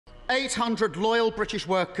800 loyal British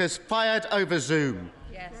workers fired over Zoom,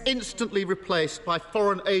 instantly replaced by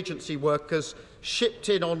foreign agency workers shipped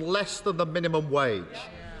in on less than the minimum wage.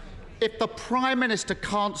 If the Prime Minister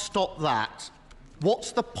can't stop that,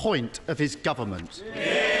 what's the point of his government?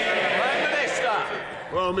 Prime Minister.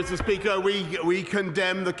 Well, Mr. Speaker, we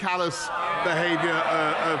condemn the callous behaviour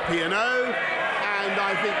of P&O, and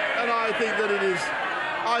I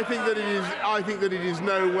think that it is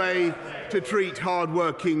no way to treat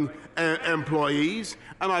hard-working employees,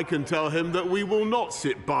 and I can tell him that we will not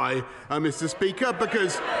sit by, Mr. Speaker,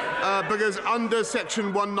 because under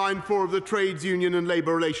Section 194 of the Trades Union and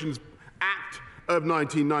Labour Relations Act of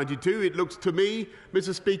 1992, it looks to me,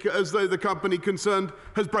 Mr. Speaker, as though the company concerned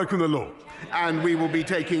has broken the law. And we will be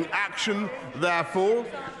taking action, therefore,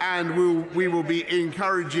 and we will be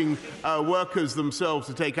encouraging workers themselves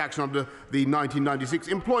to take action under the 1996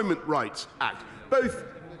 Employment Rights Act. Both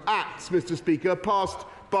acts, Mr. Speaker, passed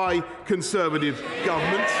by Conservative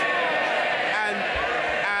governments.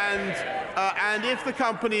 And if the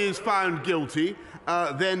company is found guilty,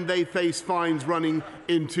 then they face fines running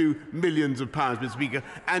into millions of pounds, Mr. Speaker.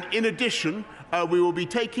 And in addition, we will be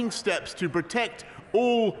taking steps to protect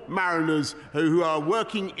all mariners who are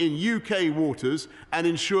working in UK waters and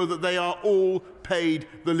ensure that they are all paid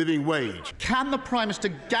the living wage. Can the Prime Minister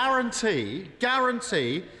guarantee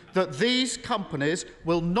that these companies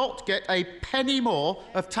will not get a penny more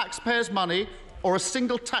of taxpayers' money or a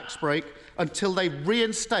single tax break until they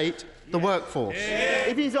reinstate the workforce?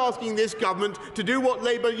 If he's asking this government to do what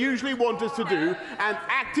Labour usually want us to do and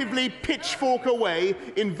actively pitchfork away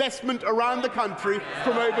investment around the country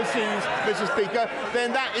from overseas, Mr. Speaker,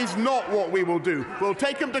 then that is not what we will do. We'll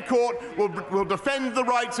take them to court, we'll defend the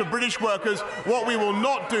rights of British workers. What we will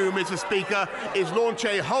not do, Mr. Speaker, is launch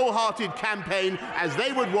a wholehearted campaign, as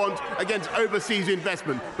they would want, against overseas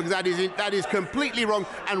investment, because that is completely wrong,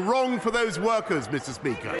 and wrong for those workers, Mr.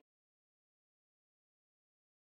 Speaker.